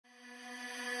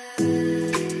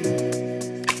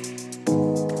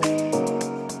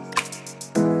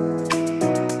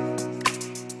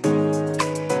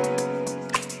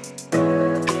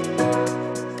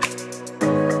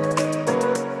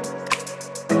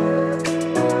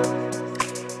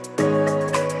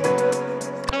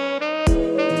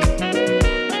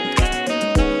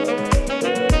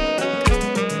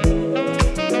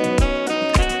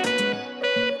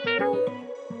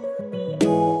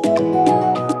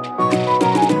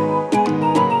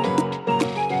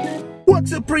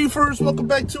First, welcome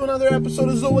back to another episode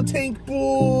of Zoa Tank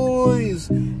Boys.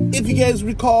 If you guys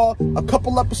recall, a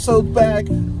couple episodes back,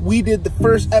 we did the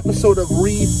first episode of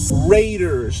Reef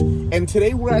Raiders, and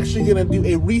today we're actually gonna do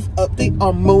a reef update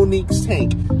on Monique's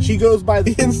tank. She goes by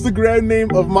the Instagram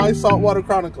name of My Saltwater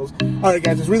Chronicles. All right,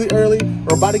 guys, it's really early.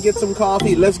 We're about to get some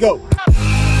coffee. Let's go.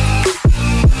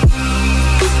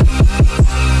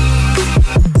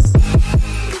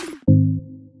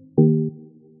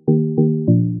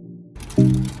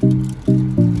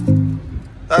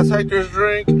 That's Hector's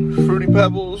drink, Fruity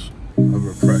Pebbles, a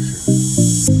refresher.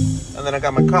 And then I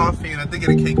got my coffee and I did get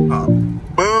a cake pop.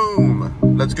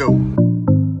 Boom! Let's go.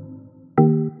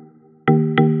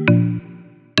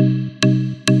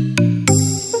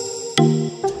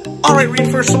 Alright,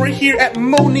 reefers, so we're here at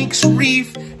Monique's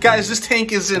Reef. Guys, this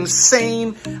tank is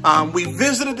insane. We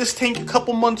visited this tank a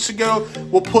couple months ago.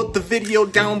 We'll put the video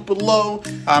down below.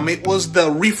 It was the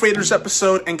Reef Raiders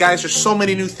episode. And guys, there's so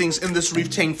many new things in this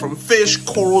reef tank, from fish,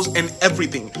 corals, and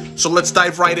everything. So let's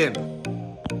dive right in.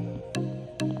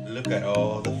 Look at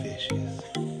all the fishes.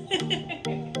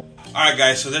 Alright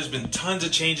guys, so there's been tons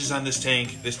of changes on this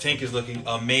tank. This tank is looking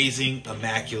amazing,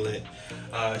 immaculate.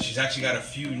 She's actually got a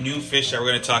few new fish that we're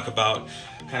going to talk about.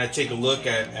 Kind of take a look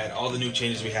at all the new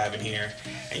changes we have in here.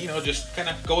 And, you know, just kind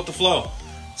of go with the flow.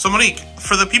 So, Monique,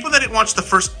 for the people that didn't watch the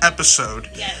first episode,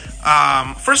 yes.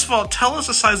 First of all, tell us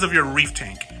the size of your reef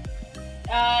tank.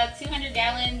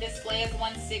 200-gallon, display is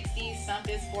 160, sump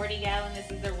is 40-gallon. This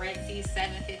is the Red Sea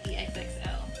 750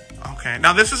 XXL. Okay.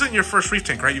 Now, this isn't your first reef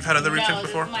tank, right? You've had other reef tanks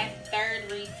before? No, this is my third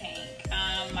reef tank.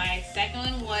 My second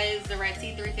one was the Red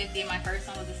Sea 350, and my first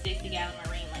one was a 60-gallon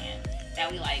Marine Land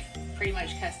that we, like, pretty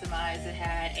much customized. It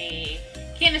had a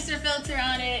canister filter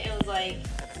on it. It was like,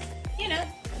 you know,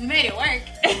 we made it work.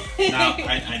 Now,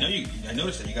 I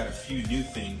noticed that you got a few new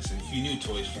things and a few new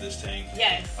toys for this tank.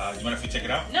 Yes. Do you mind if we take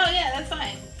it out? No, yeah, that's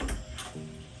fine.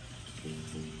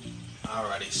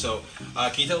 Alrighty, so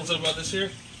can you tell us a little about this here?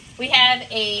 We have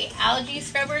a algae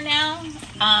scrubber now,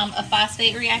 a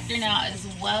phosphate reactor now as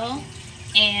well,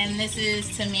 and this is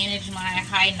to manage my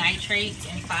high nitrates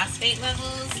and phosphate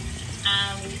levels.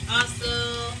 We also,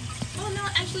 oh no,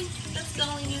 actually that's the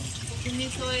only new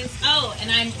toys. Oh,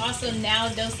 and I'm also now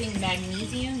dosing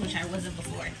magnesium, which I wasn't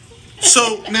before.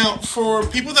 So now, for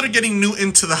people that are getting new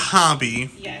into the hobby,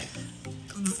 yes,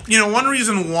 you know, one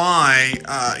reason why,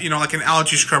 you know, like an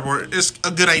algae scrubber is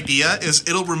a good idea is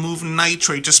it'll remove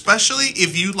nitrates, especially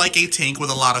if you like a tank with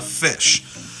a lot of fish.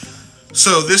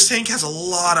 So this tank has a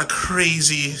lot of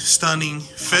crazy, stunning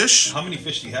fish. How many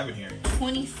fish do you have in here?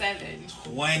 27.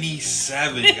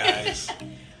 27, guys.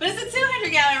 But it's a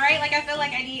 200-gallon, right? Like, I feel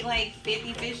like I need like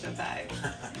 50 fish sometimes.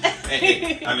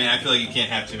 Hey, I mean, I feel like you can't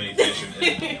have too many fish in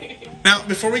it. Now,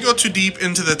 before we go too deep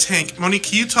into the tank, Monique,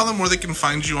 can you tell them where they can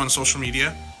find you on social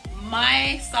media?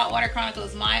 My Saltwater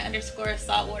Chronicles,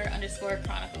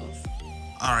 my_saltwater_chronicles.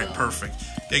 All right, perfect.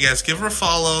 Yeah, guys, give her a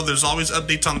follow. There's always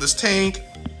updates on this tank.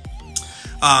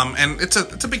 And it's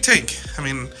a big tank. I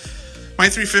mean, my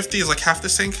 350 is like half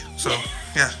this tank. So,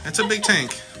 yeah, it's a big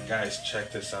tank. Guys,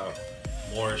 check this out.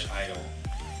 Moorish idol.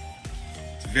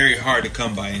 It's very hard to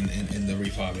come by in the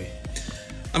reef hobby.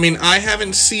 I mean, I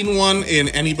haven't seen one in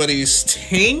anybody's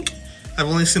tank. I've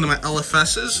only seen them at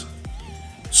LFS's.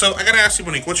 So I gotta ask you,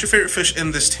 Monique, what's your favorite fish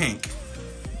in this tank?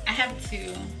 I have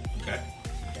two. Okay.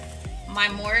 My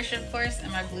Moorish, of course,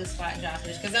 and my blue spot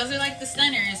JAWFISH, because those are like the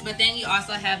stunners. But then you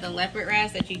also have the leopard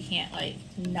wrasse that you can't like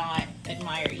not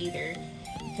admire either,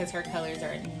 because her colors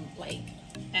are like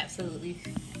absolutely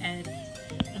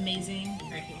amazing.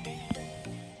 Right here,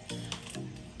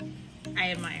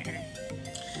 I admire her.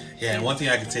 Yeah, and one thing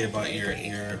I can say about your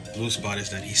blue spot is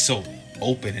that he's so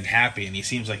open and happy, and he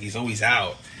seems like he's always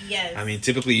out. Yes. I mean,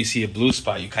 typically you see a blue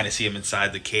spot, you kind of see him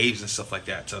inside the caves and stuff like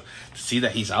that. So to see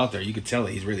that he's out there, you can tell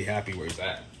that he's really happy where he's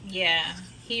at. Yeah,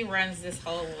 he runs this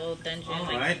whole little dungeon. All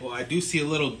right. Well, I do see a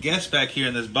little guest back here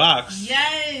in this box.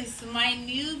 Yes, my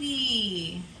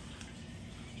newbie.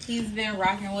 He's been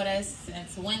rocking with us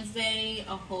since Wednesday,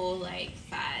 a whole like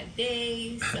 5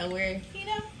 days. So we're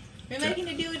making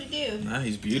it do what it do. Nah,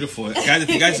 he's beautiful. Guys, if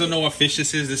you guys don't know what fish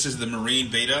this is the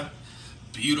marine beta.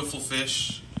 Beautiful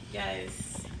fish. Yes.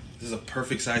 This is a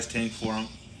perfect size tank for him.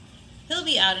 He'll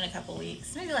be out in a couple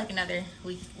weeks, maybe like another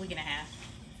week and a half.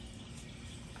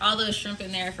 All those shrimp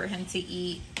in there for him to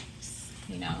eat,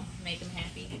 you know, make him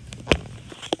happy.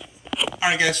 All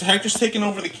right, guys. So Hector's taking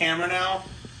over the camera now.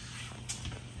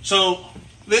 So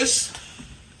this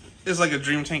is like a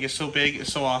dream tank. It's so big.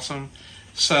 It's so awesome.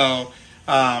 So,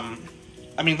 I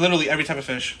mean, literally every type of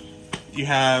fish. You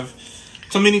have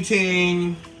some mini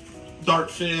ting,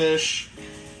 dartfish,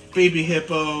 baby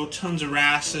hippo, tons of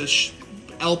wrasses,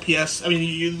 LPS. I mean,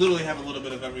 you literally have a little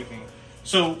bit of everything.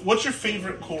 So, what's your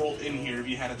favorite coral in here, if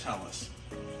you had to tell us?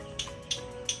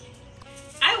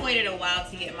 I waited a while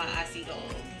to get my Aussie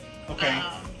Gold. Okay.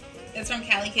 It's from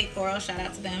Cali Kid Coral. Shout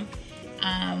out to them.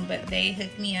 But they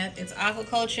hooked me up. It's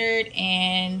aquacultured,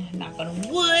 and knock on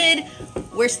wood,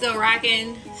 we're still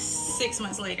rocking 6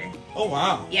 months later. Oh,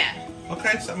 wow. Yeah.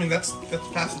 Okay, so I mean, that's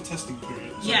past the testing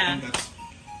period. So Yeah. I think that's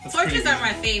Torches are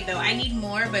my fave, though. I need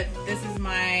more, but this is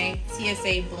my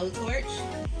TSA blowtorch.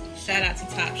 Shout out to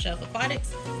Top Shelf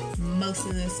Aquatics. Most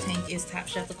of this tank is Top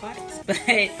Shelf Aquatics, but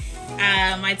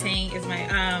my tank is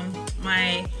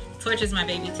my torch is my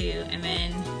baby too. And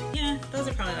then yeah, those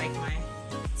are probably like my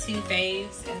 2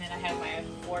 faves. And then I have my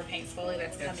 4 paint scully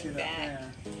that's coming back.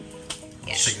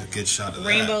 Yeah. Take a good shot of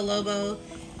Rainbow that. Lobo,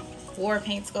 4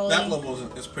 paint scully. That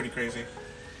logo is pretty crazy.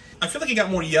 I feel like it got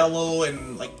more yellow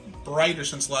and like brighter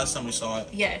since the last time we saw it.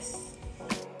 Yes.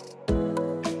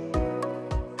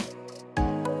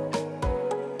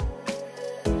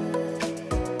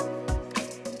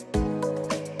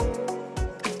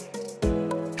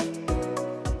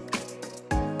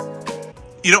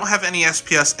 You don't have any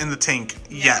SPS in the tank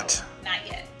yet. Not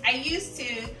yet. I used to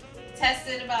test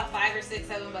it about 5 or 6 of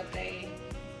them, but they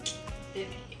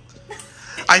didn't make it.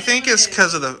 I think it's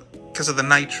because of the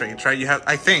nitrates, right? You have.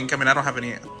 I think. I mean, I don't have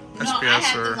any SPS No, I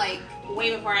had or. them like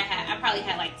way before I probably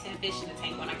had like 10 fish in the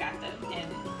tank when I got them,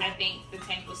 and I think the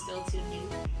tank was still too new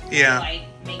Yeah. to like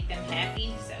make them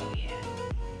happy. So yeah,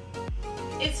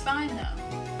 it's fine though.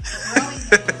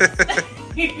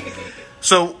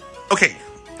 So, okay,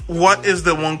 what is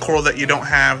the one coral that you don't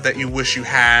have that you wish you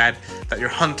had, that you're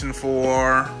hunting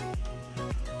for?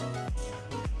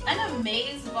 An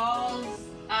Amazeballs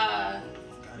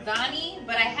Ghani,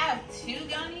 but I have 2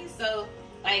 Ghanis, so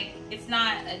like it's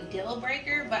not a deal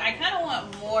breaker, but I kind of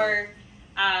want more.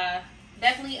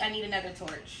 Definitely I need another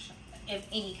torch of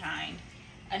any kind,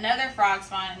 another frog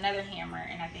spawn, another hammer,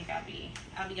 and I think I'll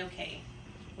be okay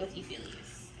with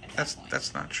Euphilius at that point.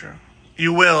 That's not true.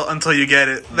 You will until you get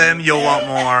it. Then you'll want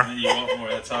more. You want more.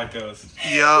 That's how it goes.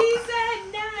 Yup. He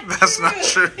said not That's true. not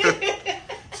true.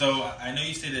 So I know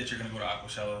you stated that you're going to go to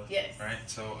Aquashella. Yes. Right?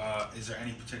 So is there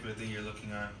any particular thing you're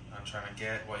looking on trying to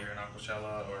get while you're in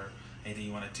Aquashella, or anything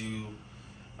you want to do?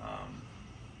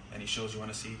 Any shows you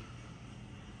want to see?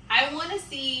 I want to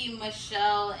see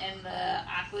Michelle in the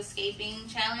Aquascaping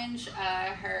Challenge.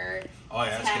 Her Oh yeah,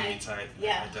 that's tag. going to be tight.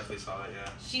 Yeah. I definitely saw that, yeah.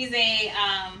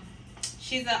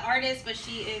 She's an artist, but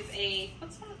she is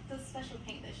what's the special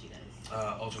paint that she does?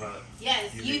 Ultraviolet.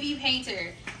 Yes, UV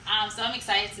painter. So I'm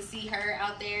excited to see her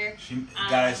out there.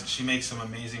 Guys, she makes some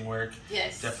amazing work.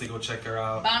 Yes. Definitely go check her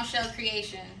out. Bombshell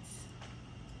Creations.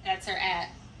 That's her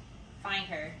at. Find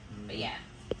her. But yeah,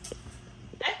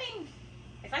 I think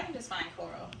if I can just find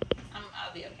coral,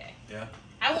 I'll be okay. Yeah.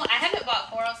 I haven't bought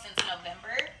coral since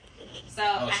November, so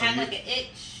I have like an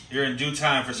itch. You're in due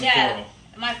time for some coral.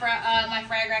 My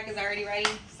frag rack is already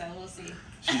ready, so we'll see.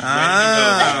 She's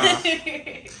ready to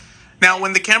go. Now,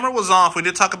 when the camera was off, we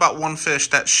did talk about one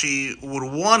fish that she would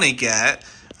want to get.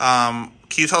 Can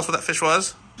you tell us what that fish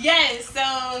was? Yes, so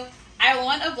I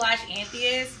want a Blatch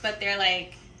Anthias, but they're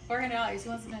like $400. Who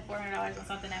wants to spend $400 on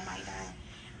something that might die?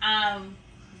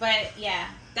 But yeah,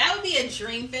 that would be a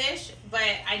dream fish.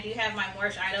 But I do have my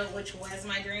Morsch Idol, which was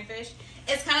my dream fish.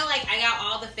 It's kind of like I got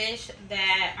all the fish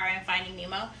that are in Finding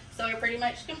Nemo, so we're pretty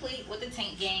much complete with the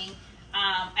tank gang.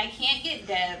 I can't get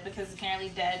Deb because apparently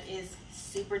Deb is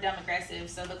super dumb aggressive,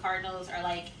 so the Cardinals are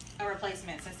like a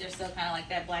replacement since they're still kind of like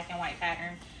that black and white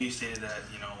pattern. You stated that,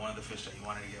 one of the fish that you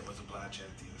wanted to get was a Blatch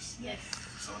Anthias. Yes.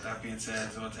 So with that being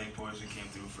said, Zone Tank Boys, we came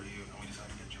through for you, and we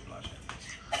decided to get you a Blatch Anthias.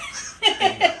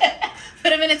 Put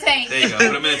them in a tank. There you go.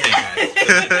 Put them in a tank,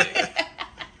 guys.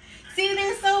 See,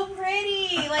 they're so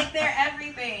pretty. Like, they're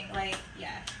everything. Like,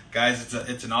 yeah. Guys,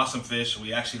 it's an awesome fish.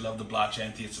 We actually love the Blatch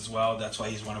Anthias as well. That's why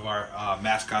he's one of our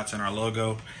mascots in our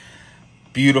logo.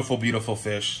 Beautiful, beautiful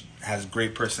fish. Has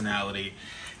great personality.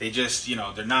 They just,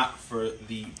 they're not for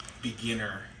the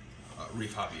beginner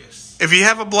reef hobbyists. If you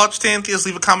have a blotched Anthias,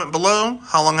 leave a comment below.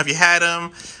 How long have you had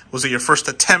him? Was it your first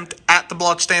attempt at the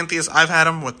blotched Anthias? I've had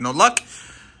him with no luck.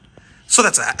 So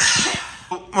that's that.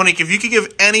 Monique, if you could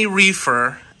give any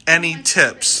reefer any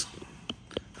tips.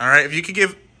 All right, if you could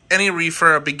give any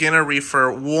reefer, a beginner reefer,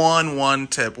 one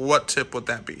tip, what tip would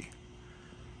that be?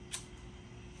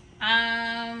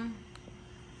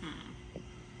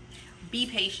 Be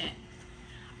patient.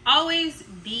 Always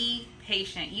be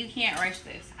patient. You can't rush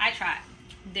this. I tried.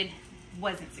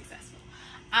 Wasn't successful.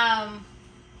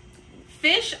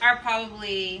 Fish are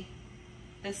probably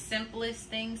the simplest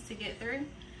things to get through.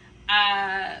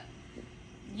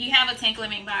 You have a tank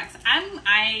limit box.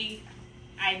 I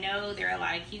know there are a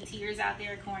lot of QTers out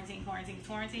there. Quarantine.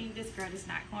 This girl does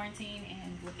not quarantine,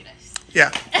 and look at us.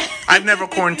 Yeah, I've never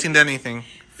quarantined anything.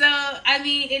 So, I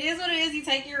mean, it is what it is. You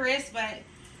take your risk, but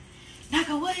knock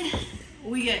on wood,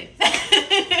 we good.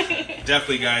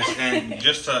 Definitely, guys. And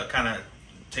just to kind of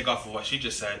take off of what she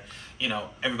just said, you know,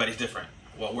 everybody's different.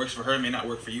 What works for her may not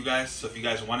work for you guys. So if you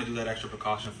guys want to do that extra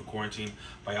precaution for quarantine,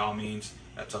 by all means,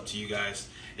 that's up to you guys.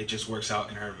 It just works out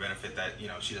in her benefit that, you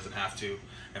know, she doesn't have to,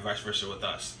 and vice versa with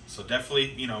us. So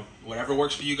definitely, you know, whatever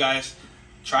works for you guys,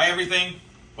 try everything.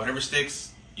 Whatever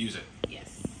sticks, use it. Yes.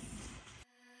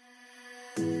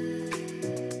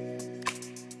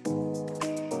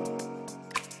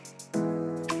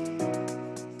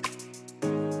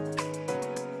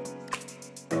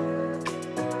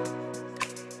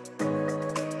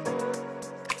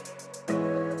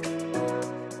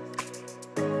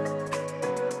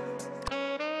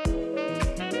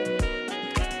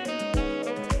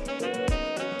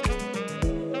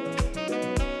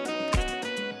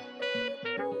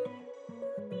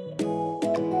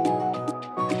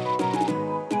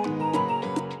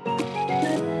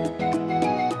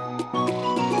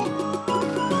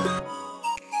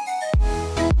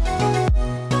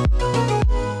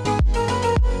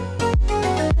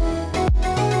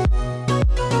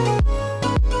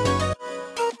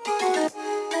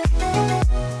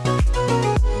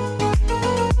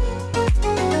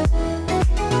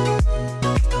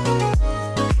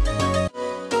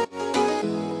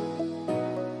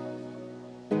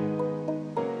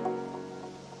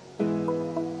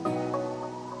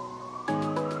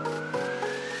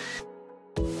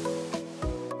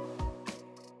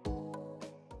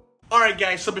 Alright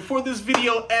guys, so before this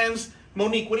video ends,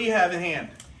 Monique, what do you have in hand?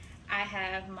 I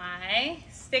have my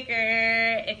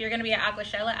sticker. If you're going to be at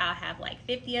Aquashella, I'll have like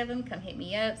 50 of them. Come hit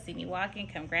me up, see me walking,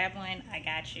 come grab one. I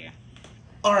got you.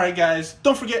 Alright guys,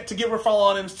 don't forget to give her a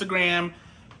follow on Instagram.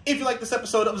 If you like this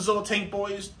episode of Zoa Tank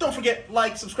Boys, don't forget,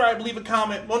 like, subscribe, leave a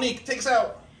comment. Monique, take us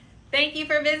out. Thank you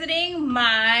for visiting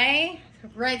my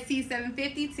Red Sea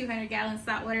 750 200-gallon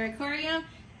saltwater aquarium.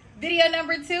 Video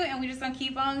number 2, and we're just going to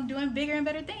keep on doing bigger and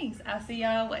better things. I'll see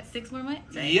y'all, what, 6 more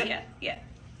months? Right? Yep. Yeah.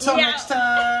 Till next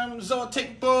time, Zoa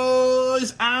Tank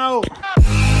Boys out.